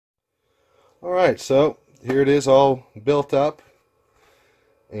Alright, so here it is all built up,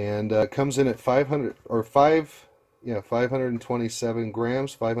 and comes in at 500 or 527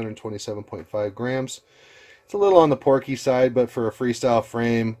 grams, 527.5 grams. It's a little on the porky side, but for a freestyle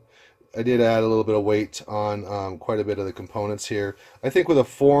frame, I did add a little bit of weight on quite a bit of the components here. I think with a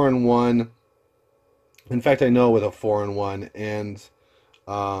 4-in-1, in fact I know with a 4-in-1 and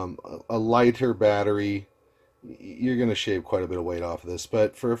a lighter battery, you're going to shave quite a bit of weight off of this.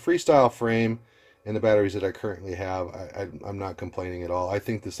 But for a freestyle frame and the batteries that I currently have, I'm not complaining at all. I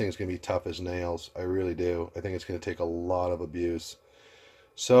think this thing's going to be tough as nails. I really do. I think it's going to take a lot of abuse.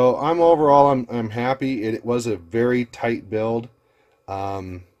 So I'm happy. It was a very tight build,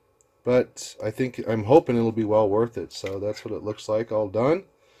 but I'm hoping it'll be well worth it. So that's what it looks like all done.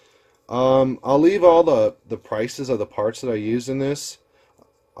 I'll leave all the prices of the parts that I used in this.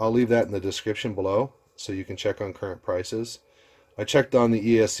 I'll leave that in the description below, so you can check on current prices. I checked on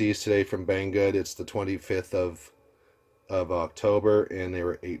the ESCs today from Banggood. It's the 25th of October, and they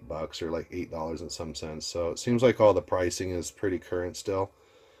were $8 or like $8 and some cents. So it seems like all the pricing is pretty current still.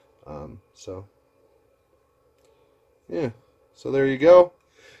 So yeah, so there you go.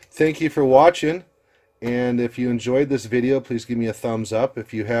 Thank you for watching, and if you enjoyed this video, please give me a thumbs up.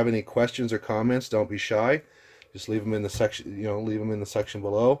 If you have any questions or comments, don't be shy. Just leave them in the section, leave them in the section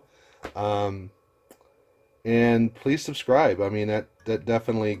below. And please subscribe. I mean, that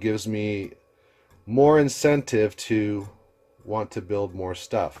definitely gives me more incentive to want to build more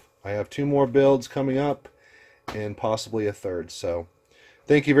stuff. I have 2 more builds coming up and possibly a 3rd. So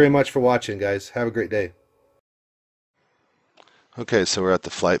thank you very much for watching, guys. Have a great day. Okay, so we're at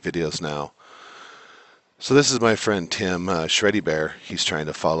the flight videos now. So this is my friend Tim, Shreddy Bear. He's trying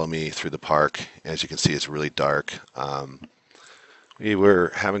to follow me through the park. As you can see, it's really dark. We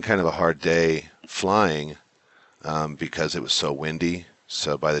were having kind of a hard day flying because it was so windy.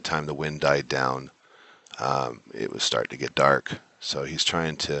 So by the time the wind died down, it was starting to get dark. So he's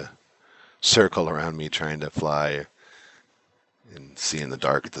trying to circle around me, trying to fly and see in the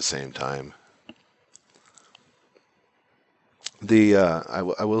dark at the same time. I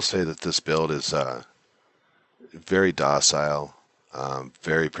will say that this build is very docile,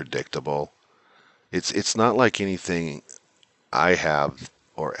 very predictable. It's not like anything I have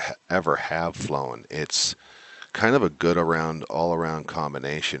or ever have flown. It's kind of a good all around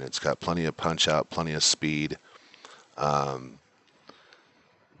combination. It's got plenty of punch out, plenty of speed, but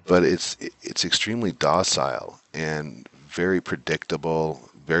it's extremely docile and very predictable,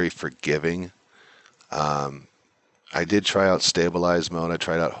 very forgiving. I did try out stabilized mode. I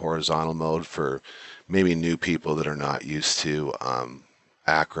tried out horizontal mode for maybe new people that are not used to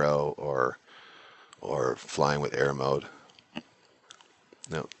acro or flying with air mode.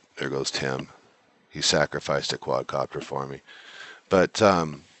 No, there goes Tim. He sacrificed a quadcopter for me. But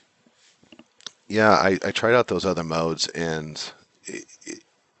yeah, I tried out those other modes, and it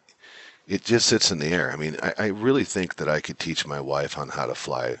just sits in the air. I mean, I really think that I could teach my wife on how to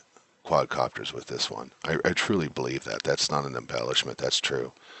fly quadcopters with this one. I truly believe that. That's not an embellishment. That's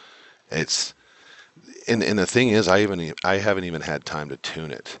true. It's and the thing is, I haven't even had time to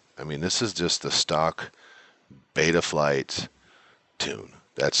tune it. I mean, this is just the stock Betaflight tune.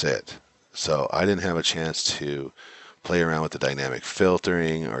 That's it. So I didn't have a chance to play around with the dynamic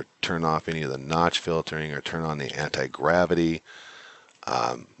filtering or turn off any of the notch filtering or turn on the anti-gravity.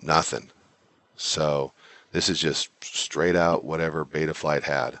 Nothing. So this is just straight out whatever Betaflight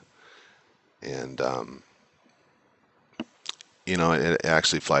had. And it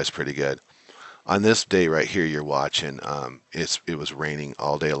actually flies pretty good. On this day right here you're watching, it was raining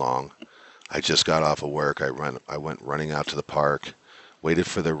all day long. I just got off of work. I went running out to the park, waited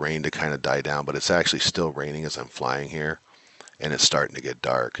for the rain to kind of die down, but it's actually still raining as I'm flying here, and it's starting to get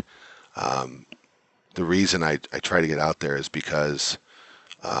dark. The reason I try to get out there is because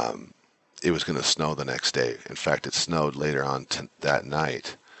it was going to snow the next day. In fact, it snowed later on that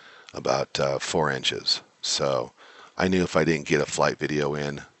night, about 4 inches. So I knew if I didn't get a flight video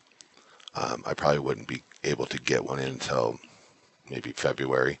in, I probably wouldn't be able to get one in until maybe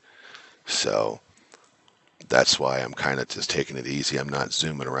February. So that's why I'm kind of just taking it easy. I'm not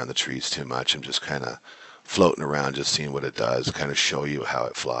zooming around the trees too much. I'm just kind of floating around, just seeing what it does, kind of show you how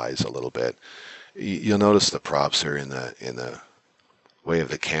it flies a little bit. You'll notice the props are in the way of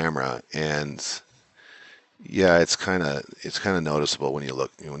the camera, and yeah, it's kind of noticeable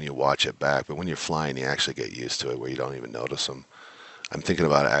when you watch it back. But when you're flying, you actually get used to it, where you don't even notice them. I'm thinking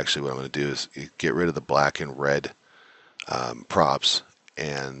about it, actually. What I'm going to do is get rid of the black and red props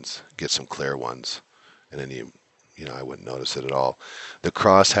and get some clear ones, and then you you know, I wouldn't notice it at all. The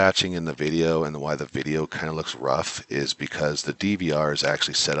cross hatching in the video and why the video kind of looks rough is because the DVR is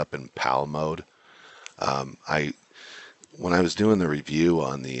actually set up in PAL mode. I When I was doing the review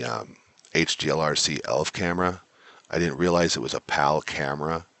on the HDLRC ELF camera, I didn't realize it was a PAL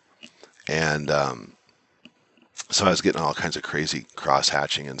camera, and so I was getting all kinds of crazy cross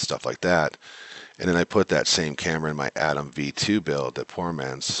hatching and stuff like that. And then I put that same camera in my Atom V2 build, that poor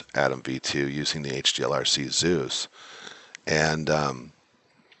man's Atom V2, using the HDLRC Zeus. And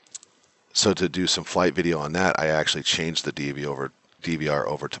so to do some flight video on that, I actually changed the DVR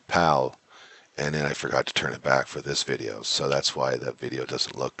over to PAL, and then I forgot to turn it back for this video. So that's why the video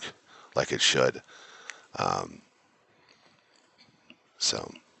doesn't look like it should. But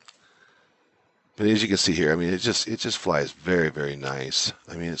as you can see here, I mean, it just flies very, very nice.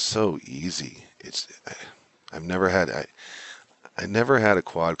 I mean, it's so easy. I never had a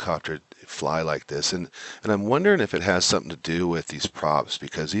quadcopter fly like this, and I'm wondering if it has something to do with these props,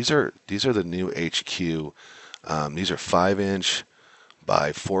 because these are the new HQ. These are 5-inch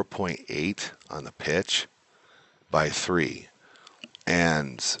by 4.8 on the pitch by 3,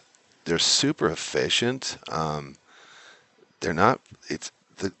 and they're super efficient. They're not.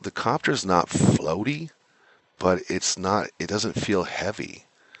 The copter's not floaty, but it doesn't feel heavy.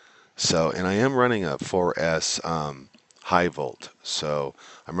 So, and I am running a 4S high volt, so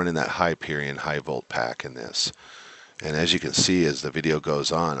I'm running that Hyperion high volt pack in this. And as you can see, as the video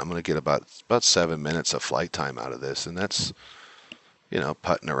goes on, I'm going to get about 7 minutes of flight time out of this, and that's, you know,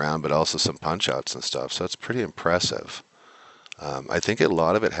 putting around, but also some punch outs and stuff. So it's pretty impressive. I think a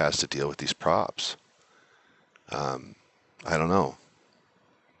lot of it has to deal with these props. I don't know.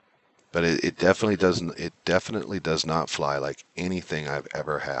 But it definitely doesn't. It definitely does not fly like anything I've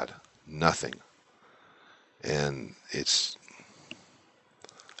ever had. Nothing. And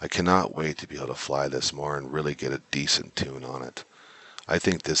I cannot wait to be able to fly this more and really get a decent tune on it. I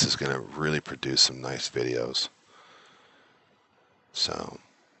think this is going to really produce some nice videos. So,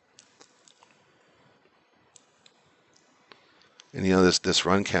 and you know, this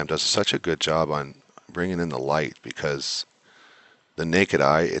RunCam does such a good job on bringing in the light, because the naked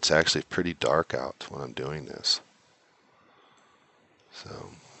eye, it's actually pretty dark out when I'm doing this. So,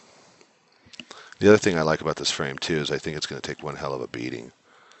 the other thing I like about this frame too is I think it's going to take one hell of a beating.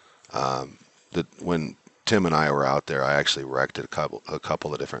 When Tim and I were out there, I actually wrecked it a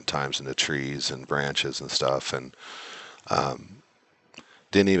couple of different times in the trees and branches and stuff, and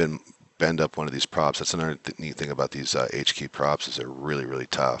didn't even bend up one of these props. That's another neat thing about these HQ props, is they're really, really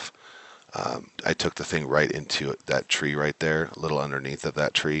tough. I took the thing right into that tree right there, a little underneath of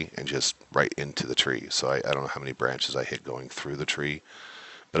that tree, and just right into the tree. So I don't know how many branches I hit going through the tree,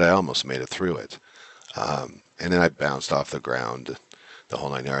 but I almost made it through it. And then I bounced off the ground the whole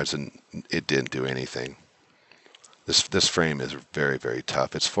 9 yards, and it didn't do anything. This frame is very, very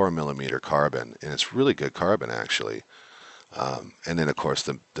tough. It's 4mm carbon, and it's really good carbon, actually. And then, of course,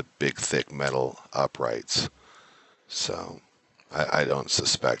 the big, thick metal uprights. So I don't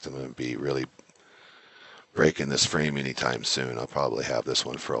suspect I'm going to be really breaking this frame anytime soon. I'll probably have this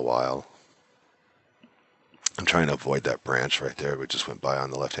one for a while. I'm trying to avoid that branch right there we just went by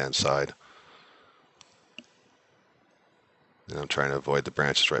on the left-hand side. And I'm trying to avoid the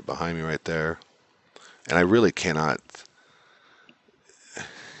branches right behind me right there. And I really cannot,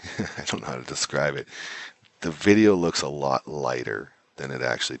 I don't know how to describe it. The video looks a lot lighter than it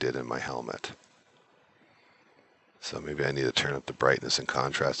actually did in my helmet. So maybe I need to turn up the brightness and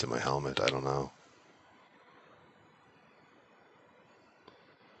contrast in my helmet. I don't know.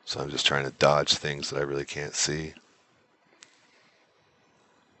 So I'm just trying to dodge things that I really can't see.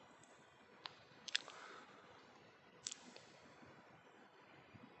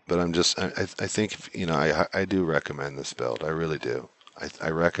 But I think, you know, I do recommend this build. I really do.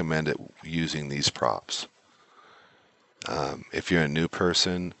 I recommend it using these props. If you're a new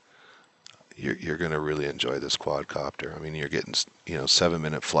person, you're going to really enjoy this quadcopter. I mean, you're getting, you know,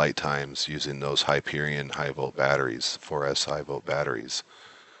 7-minute flight times using those Hyperion high volt batteries, 4S high volt batteries.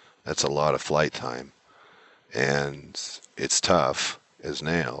 That's a lot of flight time, and it's tough as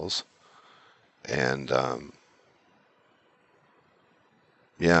nails. And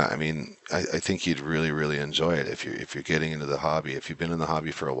yeah, I mean, I think you'd really, really enjoy it if you're getting into the hobby. If you've been in the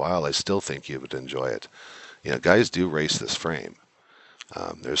hobby for a while, I still think you would enjoy it. You know, guys do race this frame.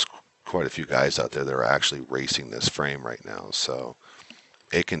 There's quite a few guys out there that are actually racing this frame right now, so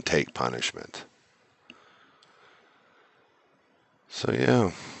it can take punishment. So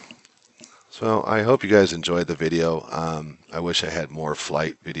yeah. So I hope you guys enjoyed the video. I wish I had more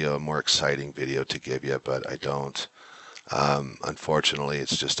flight video, more exciting video to give you, but I don't. Unfortunately,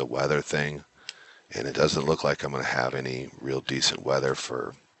 it's just a weather thing, and it doesn't look like I'm going to have any real decent weather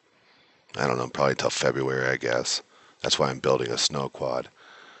for, I don't know, probably until February, I guess. That's why I'm building a snow quad.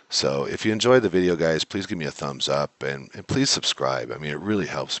 So if you enjoyed the video, guys, please give me a thumbs up and please subscribe. I mean, it really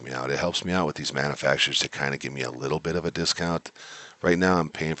helps me out. It helps me out with these manufacturers to kind of give me a little bit of a discount. Right now, I'm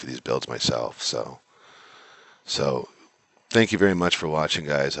paying for these builds myself. So thank you very much for watching,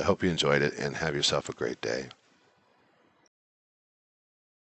 guys. I hope you enjoyed it and have yourself a great day.